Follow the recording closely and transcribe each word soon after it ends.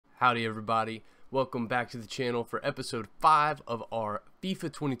Howdy everybody, welcome back to the channel for episode 5 of our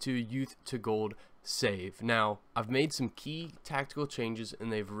FIFA 22 Youth to Gold save. Now, I've made some key tactical changes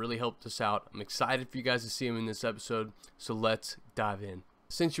and they've really helped us out. I'm excited for you guys to see them in this episode, so let's dive in.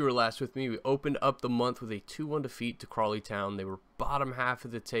 Since you were last with me, we opened up the month with a 2-1 defeat to Crawley Town. They were bottom half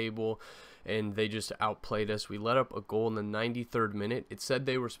of the table and they just outplayed us. We let up a goal in the 93rd minute. It said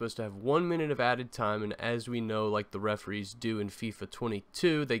they were supposed to have 1 minute of added time, and as we know, like the referees do in FIFA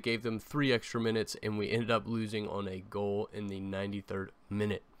 22, they gave them 3 extra minutes and we ended up losing on a goal in the 93rd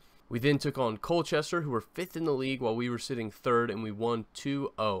minute. We then took on Colchester, who were 5th in the league while we were sitting 3rd, and we won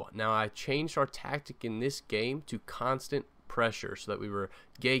 2-0. Now, I changed our tactic in this game to constant pressure so that we were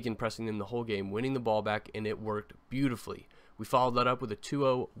gegenpressing them the whole game, winning the ball back, and it worked beautifully. We followed that up with a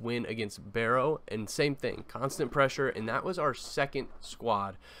 2-0 win against Barrow, and same thing, constant pressure, and that was our second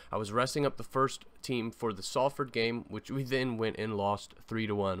squad. I was resting up the first team for the Salford game, which we then went and lost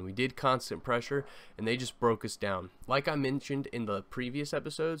 3-1. We did constant pressure, and they just broke us down. Like I mentioned in the previous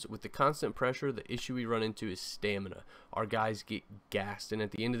episodes, with the constant pressure, the issue we run into is stamina. Our guys get gassed, and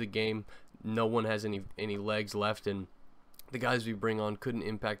at the end of the game, no one has any legs left, and the guys we bring on couldn't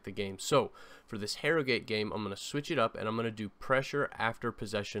impact the game. So for this Harrogate game, I'm going to switch it up and I'm going to do pressure after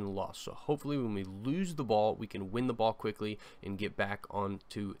possession loss. So hopefully when we lose the ball, we can win the ball quickly and get back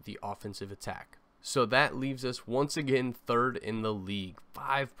onto the offensive attack. So that leaves us once again 3rd in the league,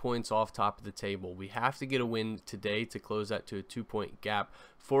 5 points off top of the table. We have to get a win today to close that to a 2-point gap.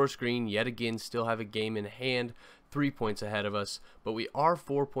 Forest Green yet again still have a game in hand, 3 points ahead of us, but we are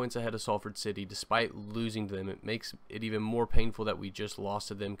 4 points ahead of Salford City despite losing to them. It makes it even more painful that we just lost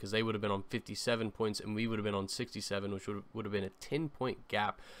to them, because they would have been on 57 points and we would have been on 67, which would have been a 10-point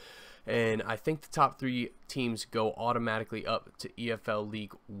gap. And I think the top 3 teams go automatically up to EFL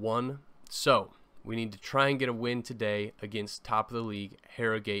League 1. So we need to try and get a win today against top of the league,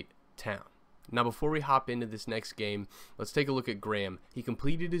 Harrogate Town. Now, before we hop into this next game, let's take a look at Graham. He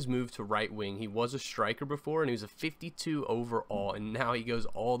completed his move to right wing. He was a striker before, and he was a 52 overall, and now he goes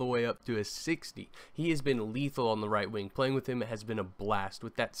all the way up to a 60. He has been lethal on the right wing. Playing with him has been a blast.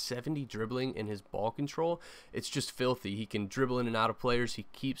 With that 70 dribbling and his ball control, it's just filthy. He can dribble in and out of players. He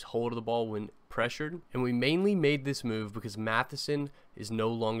keeps hold of the ball when pressured, and we mainly made this move because Matheson is no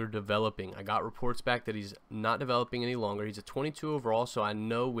longer developing. I got reports back that he's not developing any longer. He's a 22 overall, so I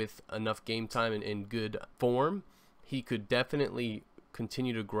know with enough game time and in good form, he could definitely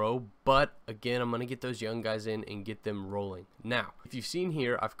continue to grow. But again, I'm going to get those young guys in and get them rolling. Now, if you've seen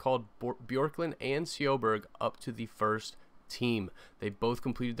here, I've called Bjorklund and Sjoberg up to the first team. They've both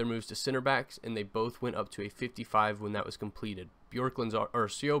completed their moves to center backs, and they both went up to a 55 when that was completed.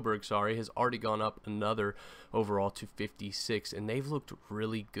 Sjoberg, has already gone up another overall to 56, and they've looked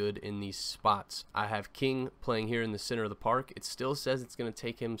really good in these spots. I have King playing here in the center of the park. It still says it's going to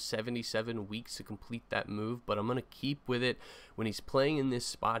take him 77 weeks to complete that move, but I'm going to keep with it. When he's playing in this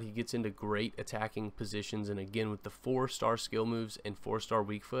spot, he gets into great attacking positions, and again, with the 4-star skill moves and 4-star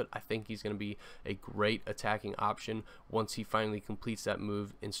weak foot, I think he's going to be a great attacking option once he finally completes that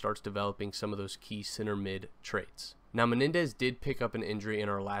move and starts developing some of those key center mid traits. Now, Menendez did pick up an injury in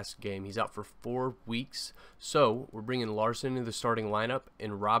our last game. He's out for 4 weeks, so we're bringing Larson into the starting lineup,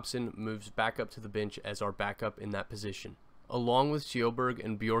 and Robson moves back up to the bench as our backup in that position. Along with Sjoberg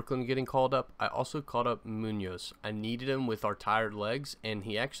and Bjorklund getting called up, I also called up Munoz. I needed him with our tired legs, and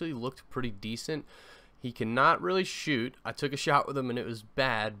he actually looked pretty decent. He cannot really shoot. I took a shot with him, and it was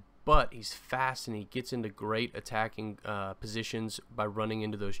bad, but he's fast and he gets into great attacking positions by running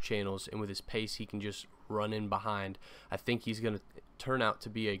into those channels, and with his pace he can just run in behind. I think he's going to turn out to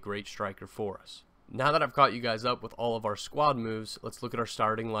be a great striker for us. Now that I've caught you guys up with all of our squad moves, let's look at our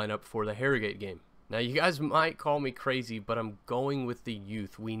starting lineup for the Harrogate game. Now, you guys might call me crazy, but I'm going with the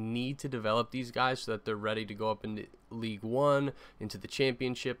youth. We need to develop these guys so that they're ready to go up into League 1, into the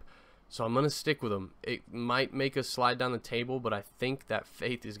championship. So I'm going to stick with them. It might make us slide down the table, but I think that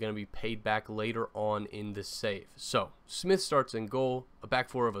faith is going to be paid back later on in the save. So Smith starts in goal, a back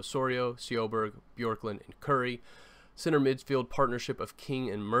four of Osorio, Sjoberg, Bjorklund, and Curry. Center midfield partnership of King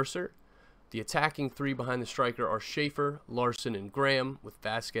and Mercer. The attacking 3 behind the striker are Schaefer, Larson, and Graham, with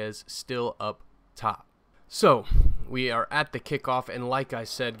Vasquez still up top. So we are at the kickoff, and like I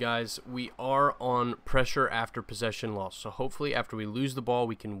said, guys, we are on pressure after possession loss. So hopefully after we lose the ball,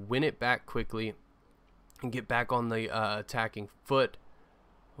 we can win it back quickly and get back on the attacking foot.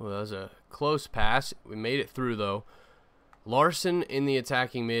 Well, that was a close pass. We made it through, though. Larson in the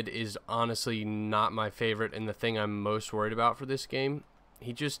attacking mid is honestly not my favorite and the thing I'm most worried about for this game.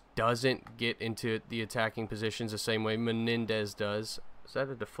 He just doesn't get into the attacking positions the same way Menendez does. Is that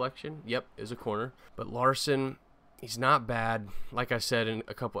a deflection? Yep, is a corner. But Larson, He's not bad, like I said in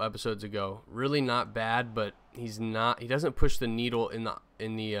a couple episodes ago. Really not bad, but he doesn't push the needle in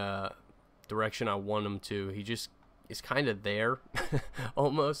the direction I want him to. He just is kind of there,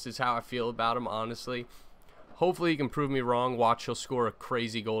 almost, is how I feel about him, honestly. Hopefully he can prove me wrong. Watch, he'll score a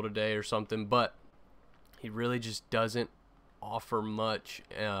crazy goal today or something, but he really just doesn't offer much,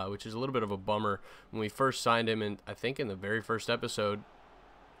 which is a little bit of a bummer. When we first signed him, and I think in the very first episode,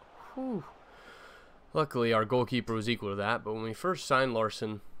 whew, luckily, our goalkeeper was equal to that, but when we first signed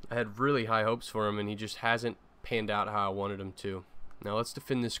Larson, I had really high hopes for him, and he just hasn't panned out how I wanted him to. Now, let's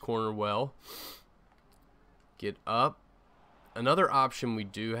defend this corner well. Get up. Another option we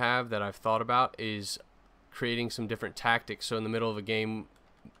do have that I've thought about is creating some different tactics. So in the middle of a game,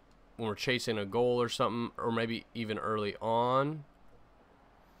 when we're chasing a goal or something, or maybe even early on.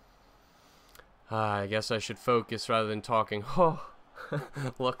 I guess I should focus rather than talking. Oh,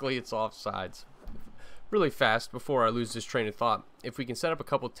 luckily it's offsides. Really fast before I lose this train of thought. If we can set up a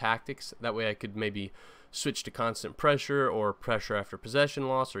couple tactics, that way I could maybe switch to constant pressure or pressure after possession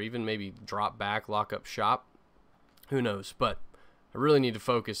loss, or even maybe drop back, lock up shop. Who knows? But I really need to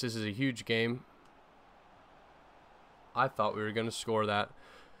focus. This is a huge game. I thought we were going to score that.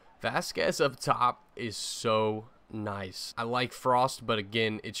 Vasquez up top is so nice. I like Frost, but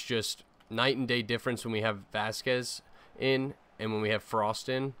again, it's just night and day difference when we have Vasquez in and when we have Frost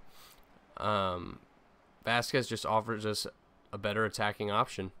in. Vasquez just offers us a better attacking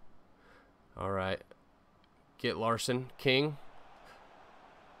option. All right. Get Larson. King.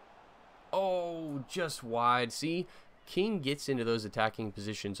 Oh, just wide. See, King gets into those attacking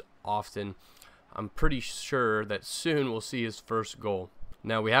positions often. I'm pretty sure that soon we'll see his first goal.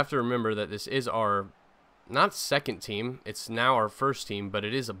 Now, we have to remember that this is our, not second team, it's now our first team, but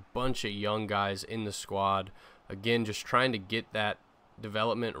it is a bunch of young guys in the squad. Again, just trying to get that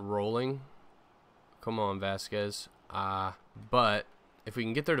development rolling. Come on, Vasquez. But if we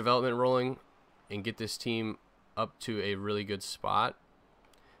can get their development rolling and get this team up to a really good spot,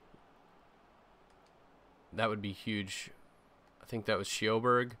 that would be huge. I think that was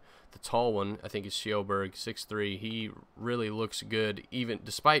Sjoberg. The tall one, I think, is Sjoberg, 6'3". He really looks good, even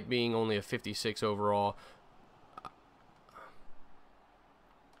despite being only a 56 overall. It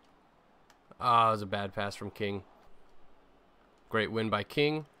was a bad pass from King. Great win by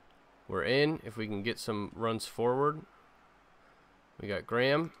King. We're in. If we can get some runs forward. We got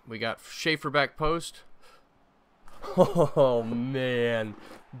Graham. We got Schaefer back post. Oh, man.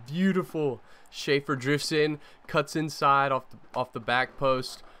 Beautiful. Schaefer drifts in, cuts inside off the back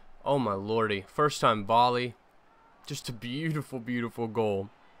post. Oh, my lordy. First time volley. Just a beautiful, beautiful goal.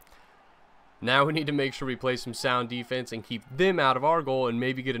 Now we need to make sure we play some sound defense and keep them out of our goal and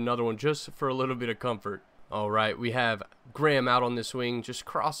maybe get another one just for a little bit of comfort. All right, we have Graham out on this wing, just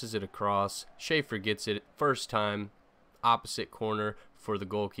crosses it across. Schaefer gets it first time. Opposite corner for the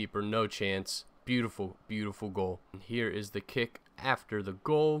goalkeeper. No chance. Beautiful, beautiful goal. And here is the kick after the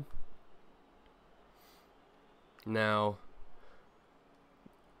goal. Now,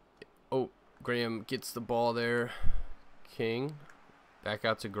 oh, Graham gets the ball there. King, back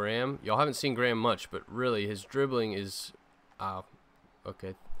out to Graham. Y'all haven't seen Graham much, but really his dribbling is,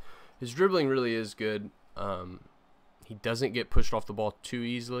 okay. His dribbling really is good. He doesn't get pushed off the ball too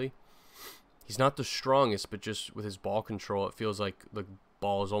easily. He's not the strongest, but just with his ball control, it feels like the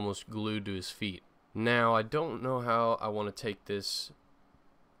ball is almost glued to his feet. Now, I don't know how I want to take this.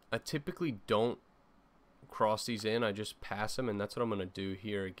 I typically don't cross these in. I just pass them, and that's what I'm going to do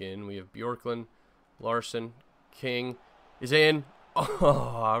here again. We have Bjorklund, Larson, King is in.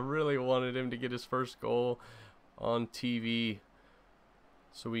 Oh, I really wanted him to get his first goal on TV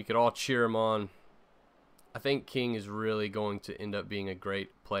so we could all cheer him on. I think King is really going to end up being a great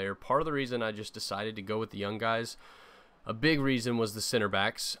player. Part of the reason I just decided to go with the young guys, a big reason was the center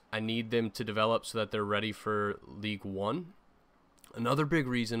backs. I need them to develop so that they're ready for League One. Another big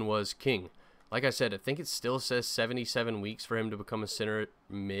reason was King. Like I said, I think it still says 77 weeks for him to become a center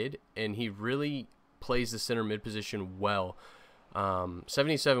mid, and he really plays the center mid position well.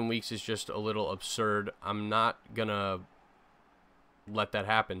 77 weeks is just a little absurd. I'm not going to let that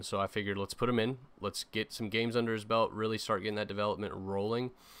happen, so I figured let's put him in. Let's get some games under his belt, really start getting that development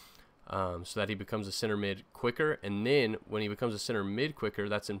rolling so that he becomes a center mid quicker. And then when he becomes a center mid quicker,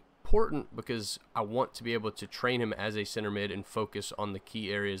 that's important because I want to be able to train him as a center mid and focus on the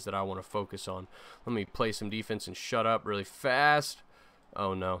key areas that I want to focus on. Let me play some defense and shut up really fast.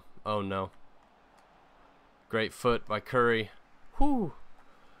 Oh no, oh no. Great foot by Curry. Whew.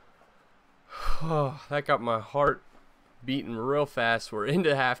 Oh, that got my heart beating real fast. We're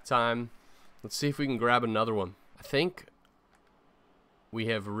into halftime. Let's see if we can grab another one. I think we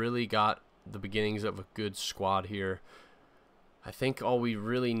have really got the beginnings of a good squad here. I think all we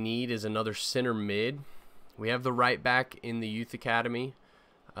really need is another center mid. We have the right back in the youth academy,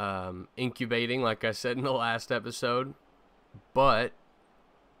 incubating, like I said in the last episode. But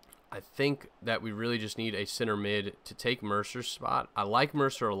I think that we really just need a center mid to take Mercer's spot. I like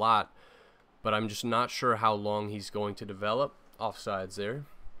Mercer a lot, but I'm just not sure how long he's going to develop. Offsides there.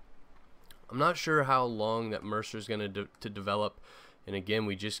 I'm not sure how long that Mercer's going to develop. And again,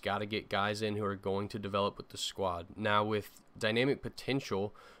 we just got to get guys in who are going to develop with the squad. Now, with dynamic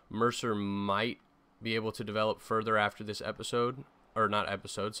potential, Mercer might be able to develop further after this episode. Or not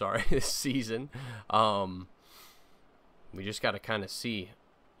episode, sorry, this season. We just got to kind of see.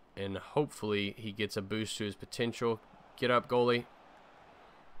 And hopefully he gets a boost to his potential. Get up, goalie.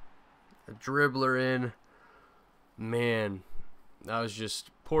 A dribbler in. Man, that was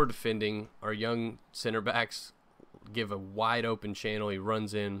just poor defending. Our young center backs give a wide open channel. He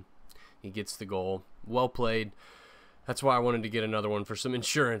runs in. He gets the goal. Well played. That's why I wanted to get another one for some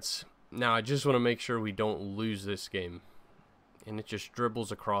insurance. Now I just want to make sure we don't lose this game. And it just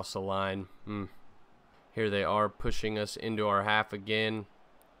dribbles across the line. Here they are pushing us into our half again.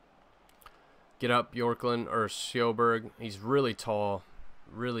 Get up, Bjorklund or Sjoberg. He's really tall.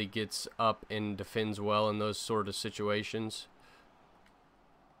 Really gets up and defends well in those sort of situations.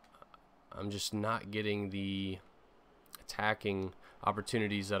 I'm just not getting the attacking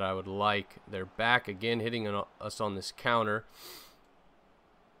opportunities that I would like. They're back again, hitting us on this counter.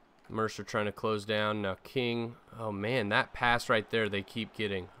 Mercer trying to close down. Now King. Oh man, that pass right there they keep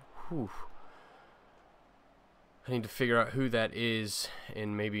getting. Whew. I need to figure out who that is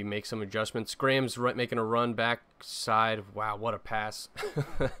and maybe make some adjustments. Graham's making a run back side. Wow, what a pass.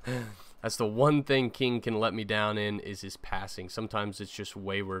 That's the one thing King can let me down in, is his passing. Sometimes it's just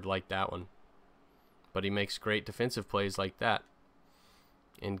wayward like that one. But he makes great defensive plays like that.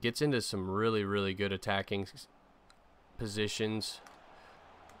 And gets into some really, really good attacking positions.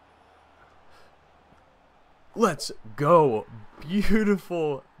 Let's go.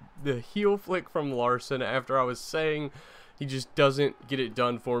 Beautiful. The heel flick from Larson after I was saying he just doesn't get it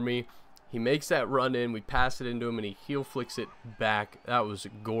done for me. He makes that run in. We pass it into him and he heel flicks it back. That was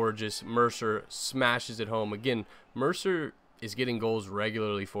gorgeous. Mercer smashes it home. Again, Mercer is getting goals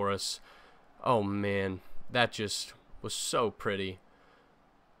regularly for us. Oh man, that just was so pretty.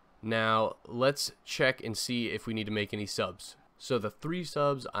 Now let's check and see if we need to make any subs. So the 3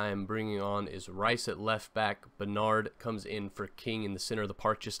 subs I am bringing on is Rice at left back. Bernard comes in for King in the center of the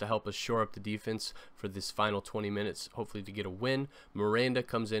park just to help us shore up the defense for this final 20 minutes, hopefully to get a win. Miranda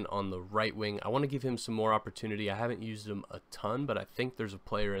comes in on the right wing. I want to give him some more opportunity. I haven't used him a ton, but I think there's a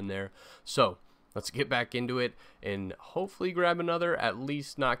player in there. So let's get back into it and hopefully grab another, at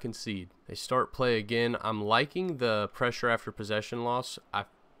least not concede. They start play again. I'm liking the pressure after possession loss.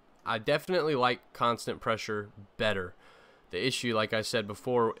 I definitely like constant pressure better. The issue, like I said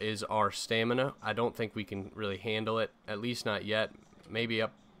before, is our stamina. I don't think we can really handle it, at least not yet. Maybe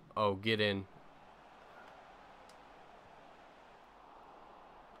up. Oh, get in.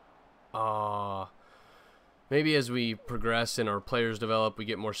 Maybe as we progress and our players develop, we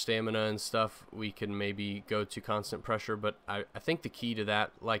get more stamina and stuff, we can maybe go to constant pressure. But I think the key to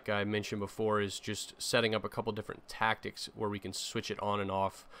that, like I mentioned before, is just setting up a couple different tactics where we can switch it on and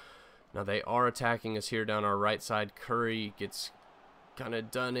off. Now they are attacking us here down our right side. Curry gets kind of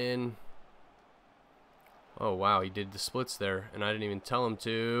done in. Oh wow, he did the splits there, and I didn't even tell him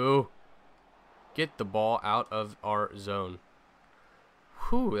to. Get the ball out of our zone.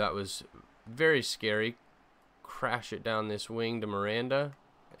 Whew, that was very scary. Crash it down this wing to Miranda,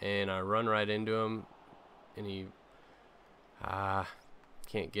 and I run right into him, and he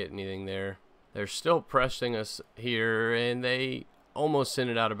can't get anything there. They're still pressing us here, and they almost sent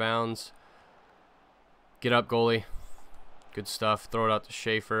it out of bounds. Get up, goalie. Good stuff. Throw it out to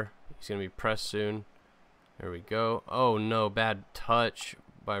Schaefer. He's going to be pressed soon. There we go. Oh, no. Bad touch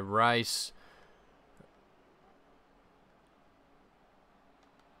by Rice.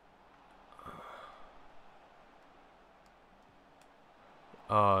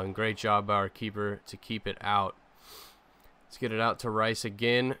 Oh, and great job by our keeper to keep it out. Let's get it out to Rice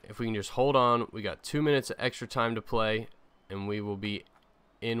again. If we can just hold on. We got 2 minutes of extra time to play, and we will be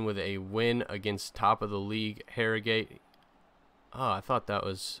in with a win against top of the league, Harrogate. Oh, I thought that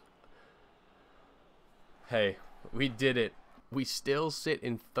was... Hey, we did it. We still sit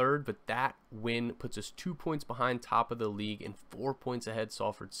in 3rd, but that win puts us 2 points behind top of the league and 4 points ahead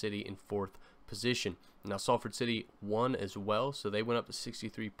Salford City in 4th position. Now Salford City won as well, so they went up to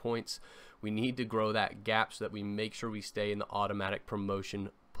 63 points. We need to grow that gap so that we make sure we stay in the automatic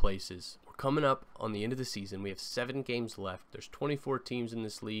promotion places. We're coming up on the end of the season. We have 7 games left. There's 24 teams in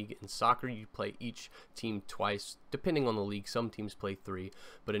this league. In soccer, you play each team twice, depending on the league. Some teams play 3,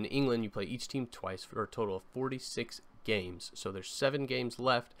 but in England, you play each team twice for a total of 46 games. So there's 7 games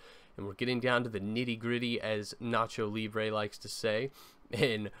left, and we're getting down to the nitty-gritty, as Nacho Libre likes to say,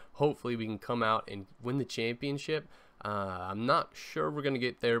 and hopefully we can come out and win the championship. I'm not sure we're going to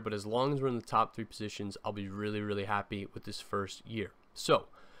get there, but as long as we're in the top 3 positions, I'll be really, really happy with this first year. So,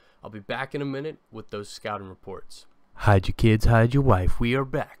 I'll be back in a minute with those scouting reports. Hide your kids, hide your wife. We are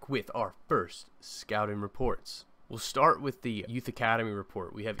back with our first scouting reports. We'll start with the Youth Academy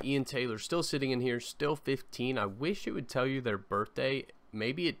report. We have Ian Taylor still sitting in here, still 15. I wish it would tell you their birthday.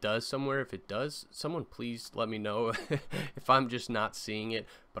 Maybe it does somewhere. If it does, someone please let me know if I'm just not seeing it.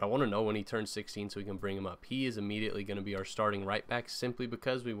 But I want to know when he turns 16 so we can bring him up. He is immediately going to be our starting right back simply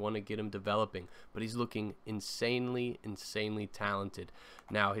because we want to get him developing. But he's looking insanely, insanely talented.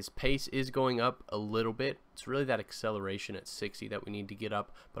 Now, his pace is going up a little bit. It's really that acceleration at 60 that we need to get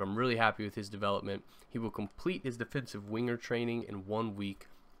up. But I'm really happy with his development. He will complete his defensive winger training in 1 week,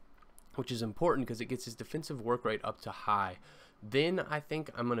 which is important because it gets his defensive work rate up to high. Then I think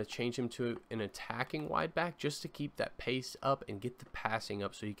I'm going to change him to an attacking wide back just to keep that pace up and get the passing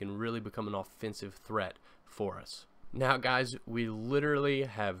up so he can really become an offensive threat for us. Now, guys, we literally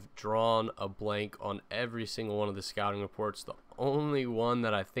have drawn a blank on every single one of the scouting reports. The only one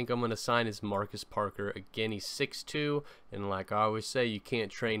that I think I'm going to sign is Marcus Parker. Again, he's 6'2", and like I always say, you can't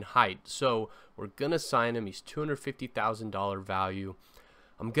train height. So we're going to sign him. He's $250,000 value.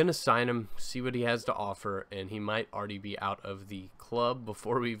 I'm going to sign him, see what he has to offer, and he might already be out of the club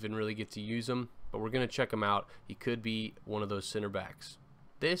before we even really get to use him, but we're going to check him out. He could be one of those center backs.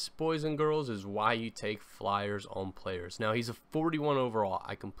 This, boys and girls, is why you take flyers on players. Now, he's a 41 overall.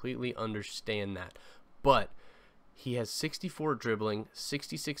 I completely understand that, but he has 64 dribbling,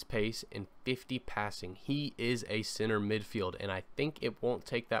 66 pace, and 50 passing. He is a center midfield, and I think it won't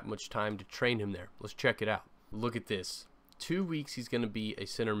take that much time to train him there. Let's check it out. Look at this. 2 weeks he's going to be a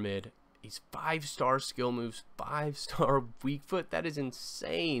center mid. He's 5-star skill moves, 5-star weak foot. That is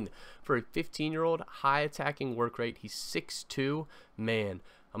insane for a 15-year-old. High attacking work rate. He's 6'2". Man,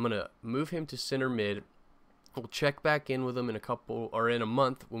 I'm going to move him to center mid. We'll check back in with him in a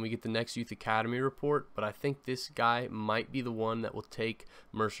month when we get the next Youth Academy report, but I think this guy might be the one that will take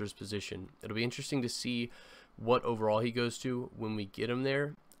Mercer's position. It'll be interesting to see what overall he goes to when we get him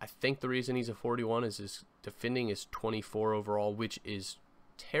there. I think the reason he's a 41 is his defending is 24 overall, which is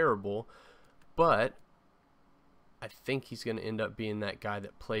terrible, but I think he's going to end up being that guy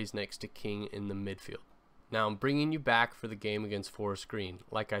that plays next to King in the midfield. Now, I'm bringing you back for the game against Forest Green.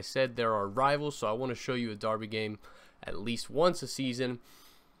 Like I said, there are rivals, so I want to show you a derby game at least once a season,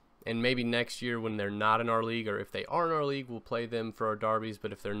 and maybe next year when they're not in our league, or if they are in our league, we'll play them for our derbies,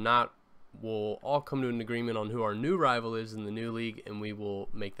 but if they're not, we'll all come to an agreement on who our new rival is in the new league, and we will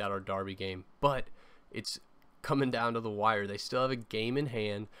make that our derby game. But it's coming down to the wire. They still have a game in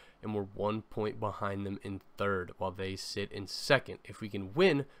hand, and we're 1 point behind them in third while they sit in second. If we can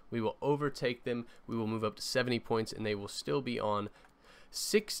win, we will overtake them. We will move up to 70 points, and they will still be on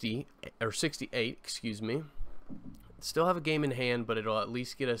 68, excuse me. Still have a game in hand, but it'll at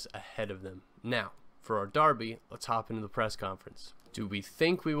least get us ahead of them. Now, for our derby, let's hop into the press conference. Do we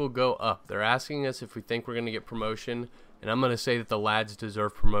think we will go up? They're asking us if we think we're going to get promotion, and I'm going to say that the lads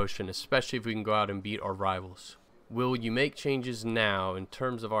deserve promotion, especially if we can go out and beat our rivals. Will you make changes now in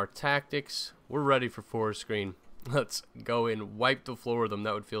terms of our tactics? We're ready for Forest Green. Let's go and wipe the floor with them.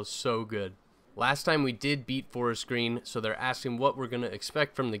 That would feel so good. Last time we did beat Forest Green, so they're asking what we're going to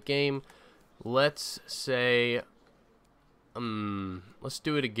expect from the game. Let's say, let's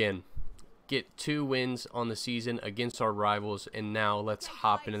do it again. Get 2 wins on the season against our rivals, and now let's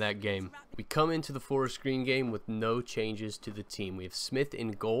hop into that game. We come into the Forest Green game with no changes to the team. We have Smith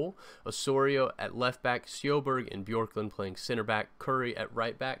in goal, Osorio at left back, Sjoberg and Bjorklund playing center back, Curry at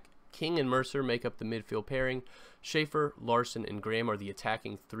right back, King and Mercer make up the midfield pairing, Schaefer, Larson, and Graham are the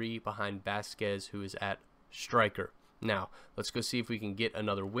attacking 3 behind Vasquez, who is at striker. Now, let's go see if we can get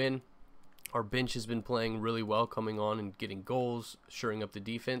another win. Our bench has been playing really well, coming on and getting goals, shoring up the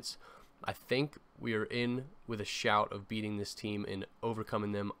defense. I think we are in with a shout of beating this team and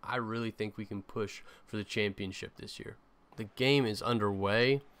overcoming them. I really think we can push for the championship this year. The game is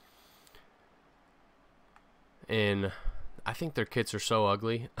underway, and I think their kits are so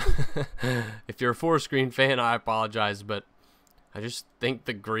ugly. If you're a Forest Green fan, I apologize, but I just think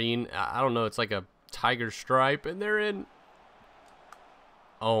the green, I don't know, it's like a tiger stripe, and they're in.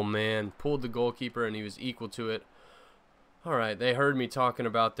 Oh, man, pulled the goalkeeper, and he was equal to it. Alright, they heard me talking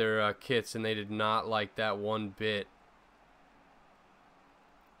about their kits, and they did not like that one bit.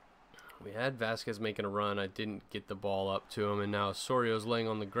 We had Vasquez making a run. I didn't get the ball up to him, and now Osorio's laying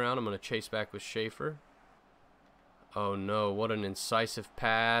on the ground. I'm going to chase back with Schaefer. Oh no, what an incisive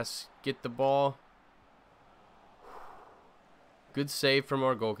pass. Get the ball. Good save from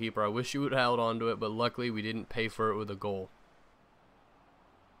our goalkeeper. I wish he would have held on to it, but luckily we didn't pay for it with a goal.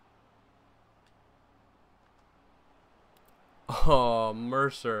 Oh,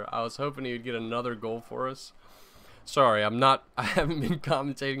 Mercer. I was hoping he would get another goal for us. Sorry, I haven't been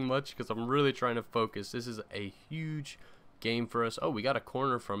commentating much because I'm really trying to focus. This is a huge game for us. Oh, we got a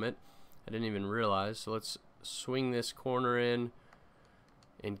corner from it. I didn't even realize. So let's swing this corner in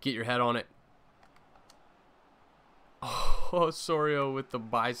and get your head on it. Oh, Osorio with the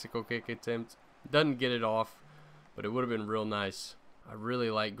bicycle kick attempt. Doesn't get it off, but it would have been real nice. I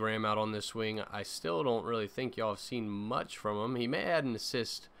really like Graham out on this wing. I still don't really think y'all have seen much from him. He may have had an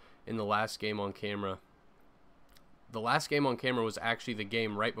assist in the last game on camera. The last game on camera was actually the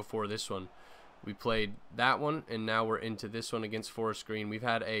game right before this one. We played that one, and now we're into this one against Forest Green. We've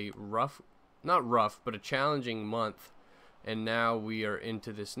had a not rough, but a challenging month. And now we are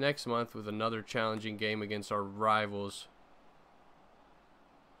into this next month with another challenging game against our rivals.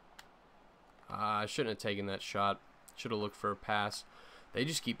 I shouldn't have taken that shot. Should have looked for a pass. They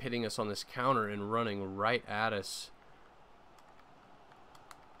just keep hitting us on this counter and running right at us.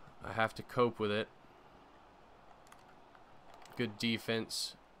 I have to cope with it. Good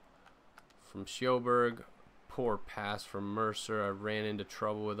defense from Sjoberg. Poor pass from Mercer. I ran into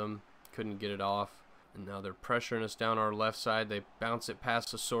trouble with him. Couldn't get it off. And now they're pressuring us down our left side. They bounce it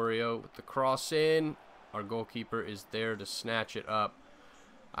past Osorio with the cross in. Our goalkeeper is there to snatch it up.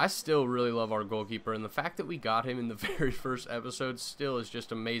 I still really love our goalkeeper, and the fact that we got him in the very first episode still is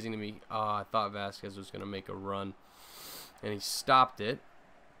just amazing to me. I thought Vasquez was going to make a run, and he stopped it.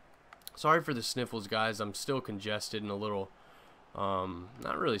 Sorry for the sniffles, guys. I'm still congested and a little,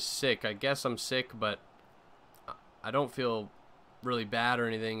 not really sick. I guess I'm sick, but I don't feel really bad or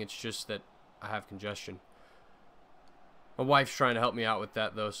anything. It's just that I have congestion. My wife's trying to help me out with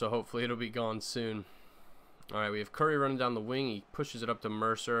that, though, so hopefully it'll be gone soon. Alright, we have Curry running down the wing. He pushes it up to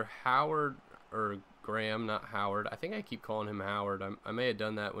Mercer. Howard, or Graham, not Howard. I think I keep calling him Howard. I may have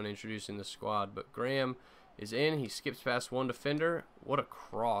done that when introducing the squad. But Graham is in. He skips past one defender. What a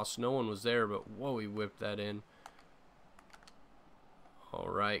cross. No one was there, but whoa, he whipped that in.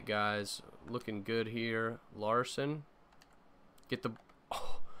 Alright, guys. Looking good here. Larson. Get the...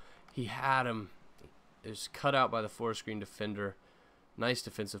 Oh, he had him. It was cut out by the Forest Green defender. Nice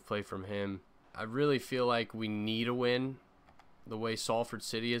defensive play from him. I really feel like we need a win. The way Salford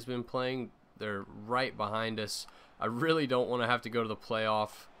City has been playing, they're right behind us. I really don't want to have to go to the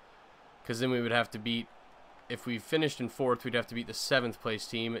playoff, because then we would have to beat, if we finished in 4th, we'd have to beat the 7th place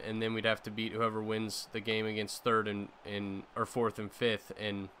team, and then we'd have to beat whoever wins the game against 3rd and or 4th and 5th,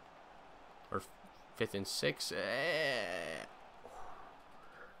 and or 5th and 6th.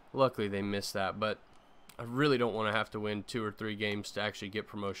 Luckily they missed that, but I really don't want to have to win 2 or 3 games to actually get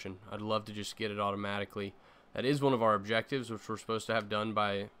promotion. I'd love to just get it automatically. That is one of our objectives, which we're supposed to have done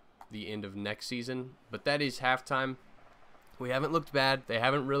by the end of next season. But that is halftime. We haven't looked bad. They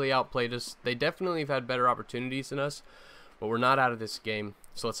haven't really outplayed us. They definitely have had better opportunities than us, but we're not out of this game.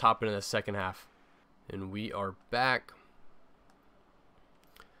 So let's hop into the second half. And we are back.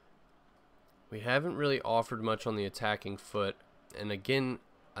 We haven't really offered much on the attacking foot. And again,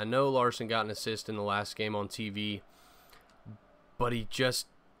 I know Larson got an assist in the last game on TV, but he just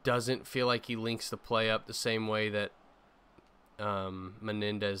doesn't feel like he links the play up the same way that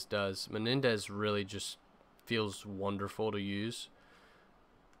Menendez does. Menendez really just feels wonderful to use,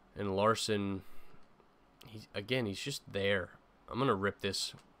 and Larson, he's just there. I'm gonna rip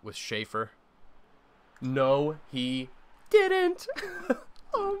this with Schaefer. No, he didn't.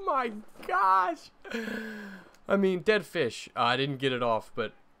 Oh my gosh. I mean, dead fish. I didn't get it off,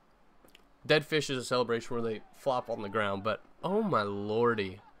 but dead fish is a celebration where they flop on the ground. But oh my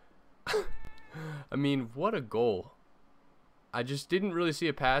lordy. I mean, what a goal. I just didn't really see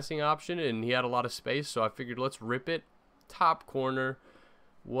a passing option, and he had a lot of space, so I figured let's rip it. Top corner.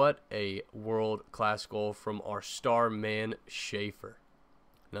 What a world-class goal from our star man, Schaefer.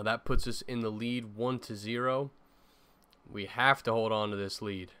 Now that puts us in the lead 1-0. We have to hold on to this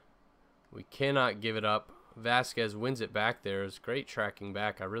lead. We cannot give it up. Vasquez wins it back there. It's great tracking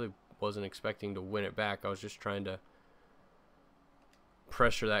back. I really wasn't expecting to win it back. I was just trying to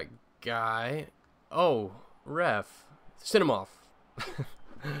pressure that guy. Oh, ref. Send him off.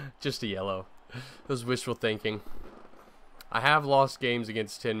 Just a yellow. It was wishful thinking. I have lost games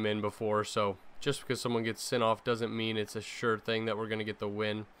against 10 men before, so just because someone gets sent off doesn't mean it's a sure thing that we're going to get the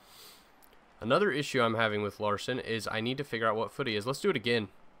win. Another issue I'm having with Larson is I need to figure out what foot he is. Let's do it again.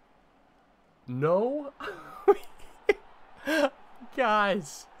 No?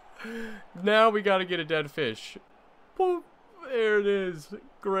 Guys, now we gotta get a dead fish. Boop, there it is.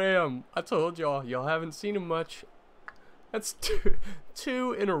 Graham, I told y'all, y'all haven't seen him much. That's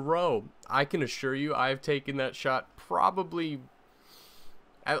two in a row. I can assure you I've taken that shot probably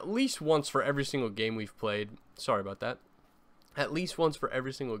at least once for every single game we've played. Sorry about that. At least once for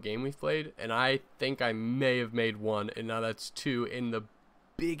every single game we've played, and I think I may have made one, and now that's 2 in the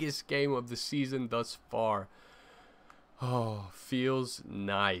biggest game of the season thus far. Oh, feels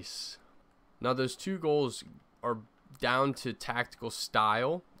nice. Now those 2 goals are down to tactical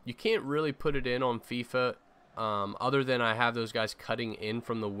style. You can't really put it in on FIFA other than I have those guys cutting in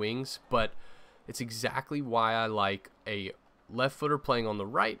from the wings, but it's exactly why I like a left footer playing on the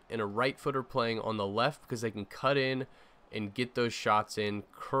right and a right footer playing on the left, because they can cut in and get those shots in,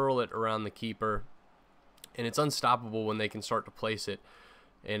 curl it around the keeper, and it's unstoppable when they can start to place it.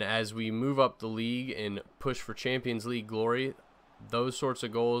 And as we move up the league and push for Champions League glory, those sorts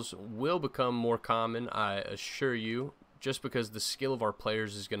of goals will become more common, I assure you, just because the skill of our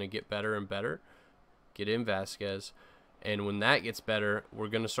players is going to get better and better. Get in Vasquez. And when that gets better, we're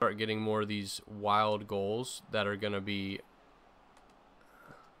going to start getting more of these wild goals that are going to be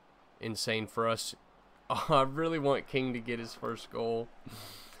insane for us. Oh, I really want King to get his first goal.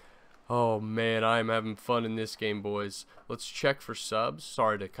 Oh man, I am having fun in this game, boys. Let's check for subs.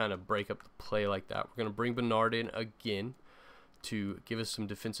 Sorry to kind of break up the play like that. We're going to bring Bernard in again to give us some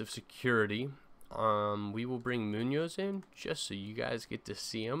defensive security. We will bring Munoz in just so you guys get to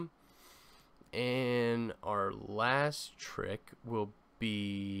see him. And our last trick will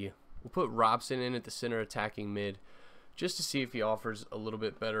be, we'll put Robson in at the center attacking mid, just to see if he offers a little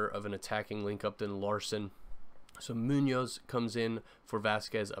bit better of an attacking link up than Larson. So Munoz comes in for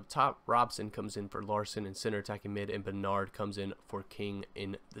Vasquez up top, Robson comes in for Larson in center attacking mid, and Bernard comes in for King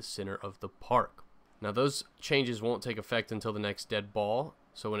in the center of the park. Now those changes won't take effect until the next dead ball,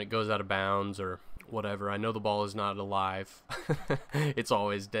 so when it goes out of bounds or whatever, I know the ball is not alive. It's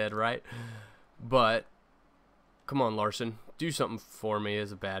always dead, right? But come on, Larson, do something for me.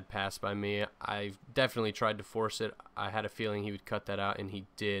 Is a bad pass by me. I definitely tried to force it. I had a feeling he would cut that out, and he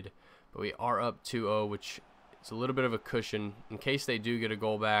did. But we are up 2-0, which is a little bit of a cushion in case they do get a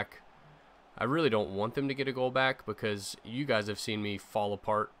goal back. I really don't want them to get a goal back because you guys have seen me fall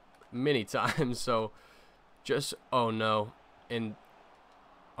apart many times. So just, oh no. And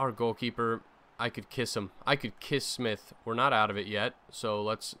our goalkeeper, I could kiss him. I could kiss Smith. We're not out of it yet, so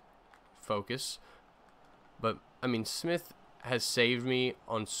let's focus. But I mean, Smith has saved me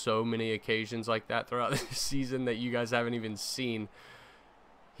on so many occasions like that throughout this season that you guys haven't even seen.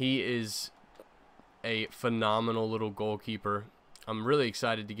 He is a phenomenal little goalkeeper. I'm really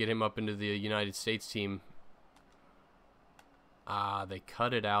excited to get him up into the United States team. They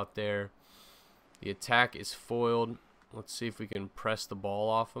cut it out there. The attack is foiled. Let's see if we can press the ball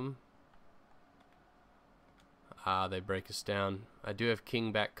off him. They break us down. I do have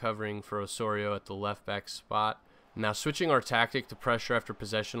King back covering for Osorio at the left back spot. Now switching our tactic to pressure after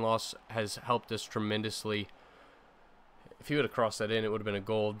possession loss has helped us tremendously. If he would have crossed that in, it would have been a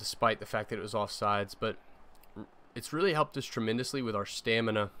goal despite the fact that it was offsides. But it's really helped us tremendously with our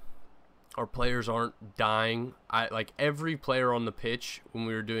stamina. Our players aren't dying. Like every player on the pitch when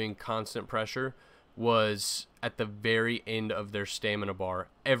we were doing constant pressure was at the very end of their stamina bar.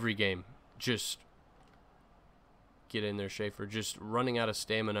 Every game. Just get in there, Schaefer. Just running out of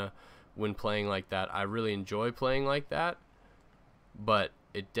stamina when playing like that. I really enjoy playing like that, but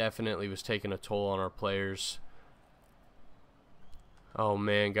it definitely was taking a toll on our players. Oh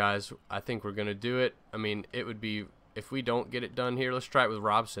man, guys, I think we're gonna do it. I mean, it would be, if we don't get it done here, let's try it with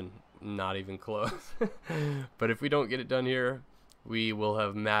Robson. Not even close. But if we don't get it done here, we will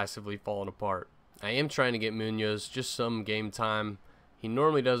have massively fallen apart. I am trying to get Munoz just some game time. He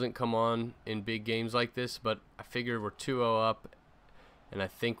normally doesn't come on in big games like this, but I figured we're 2-0 up, and I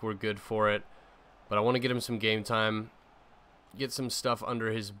think we're good for it. But I want to get him some game time, get some stuff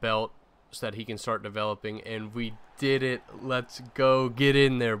under his belt so that he can start developing, and we did it. Let's go. Get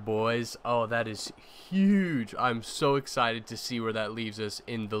in there, boys. Oh, that is huge. I'm so excited to see where that leaves us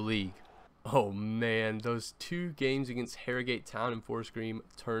in the league. Oh man, those 2 games against Harrogate Town and Forest Green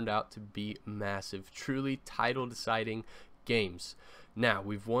turned out to be massive. Truly title deciding games. Now,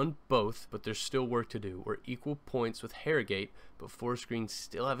 we've won both, but there's still work to do. We're equal points with Harrogate, but Forest Green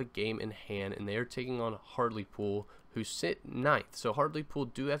still have a game in hand, and they are taking on Hartlepool, who sit 9th. So Hartlepool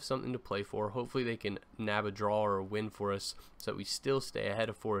do have something to play for. Hopefully they can nab a draw or a win for us so that we still stay ahead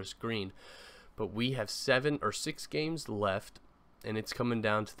of Forest Green. But we have 7 or 6 games left, and it's coming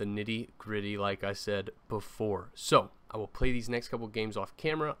down to the nitty-gritty like I said before. So I will play these next couple games off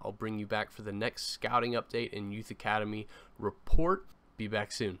camera. I'll bring you back for the next scouting update and Youth Academy report. Be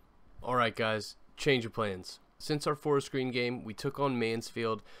back soon. Alright guys, change of plans. Since our Forest Green game, we took on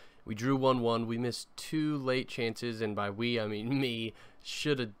Mansfield. We drew 1-1. We missed 2 late chances, and by we, I mean me.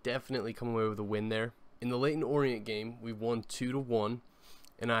 Should have definitely come away with a win there. In the Leyton Orient game, we won 2-1,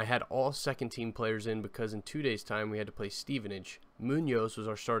 and I had all second team players in because in 2 days' time we had to play Stevenage. Munoz was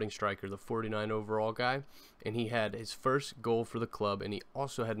our starting striker, the 49 overall guy, and he had his first goal for the club, and he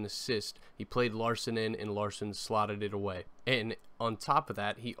also had an assist. He played Larson in, and Larson slotted it away. And on top of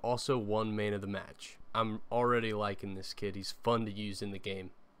that, he also won man of the match. I'm already liking this kid. He's fun to use in the game.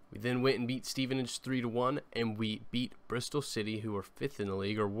 We then went and beat Stevenage 3-1, and we beat Bristol City, who are 5th in the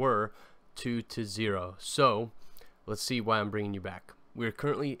league, or were, 2-0. So, let's see why I'm bringing you back. We are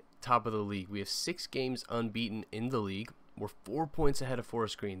currently top of the league. We have 6 games unbeaten in the league. We're 4 points ahead of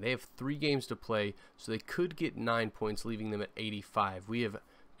Forest Green. They have 3 games to play, so they could get 9 points, leaving them at 85. We have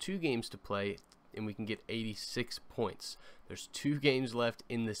 2 games to play, and we can get 86 points. There's 2 games left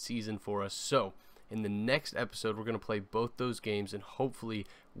in the season for us, so in the next episode, we're going to play both those games and hopefully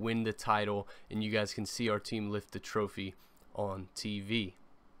win the title, and you guys can see our team lift the trophy on TV.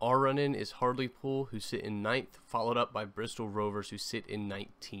 Our run-in is Hartlepool, who sit in 9th, followed up by Bristol Rovers, who sit in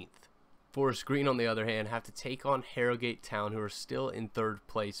 19th. Forest Green, on the other hand, have to take on Harrogate Town, who are still in 3rd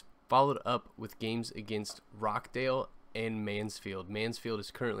place, followed up with games against Rockdale and Mansfield. Mansfield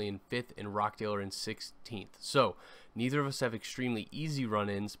is currently in 5th, and Rockdale are in 16th. So, neither of us have extremely easy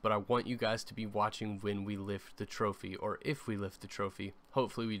run-ins, but I want you guys to be watching when we lift the trophy, or if we lift the trophy.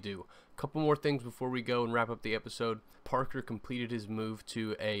 Hopefully we do. A couple more things before we go and wrap up the episode. Parker completed his move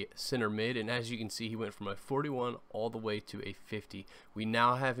to a center mid, and as you can see, he went from a 41 all the way to a 50. We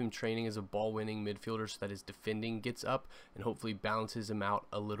now have him training as a ball-winning midfielder so that his defending gets up and hopefully balances him out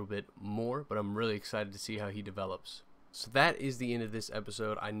a little bit more, but I'm really excited to see how he develops. So that is the end of this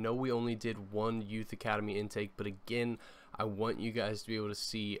episode. I know we only did 1 Youth Academy intake, but again, I want you guys to be able to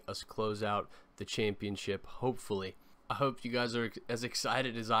see us close out the championship, hopefully. I hope you guys are as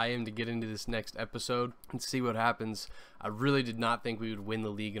excited as I am to get into this next episode and see what happens. I really did not think we would win the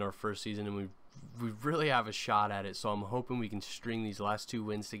league in our first season, and we really have a shot at it, so I'm hoping we can string these last 2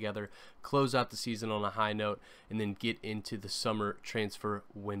 wins together, close out the season on a high note, and then get into the summer transfer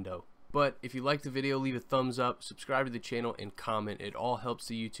window. But if you liked the video, leave a thumbs up, subscribe to the channel, and comment. It all helps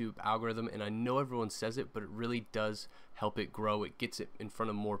the YouTube algorithm, and I know everyone says it, but it really does help it grow. It gets it in front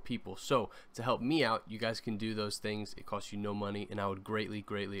of more people. So to help me out, you guys can do those things. It costs you no money, and I would greatly,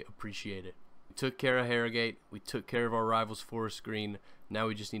 greatly appreciate it. We took care of Harrogate. We took care of our rivals Forest Green. Now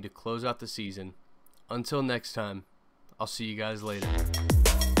we just need to close out the season. Until next time, I'll see you guys later.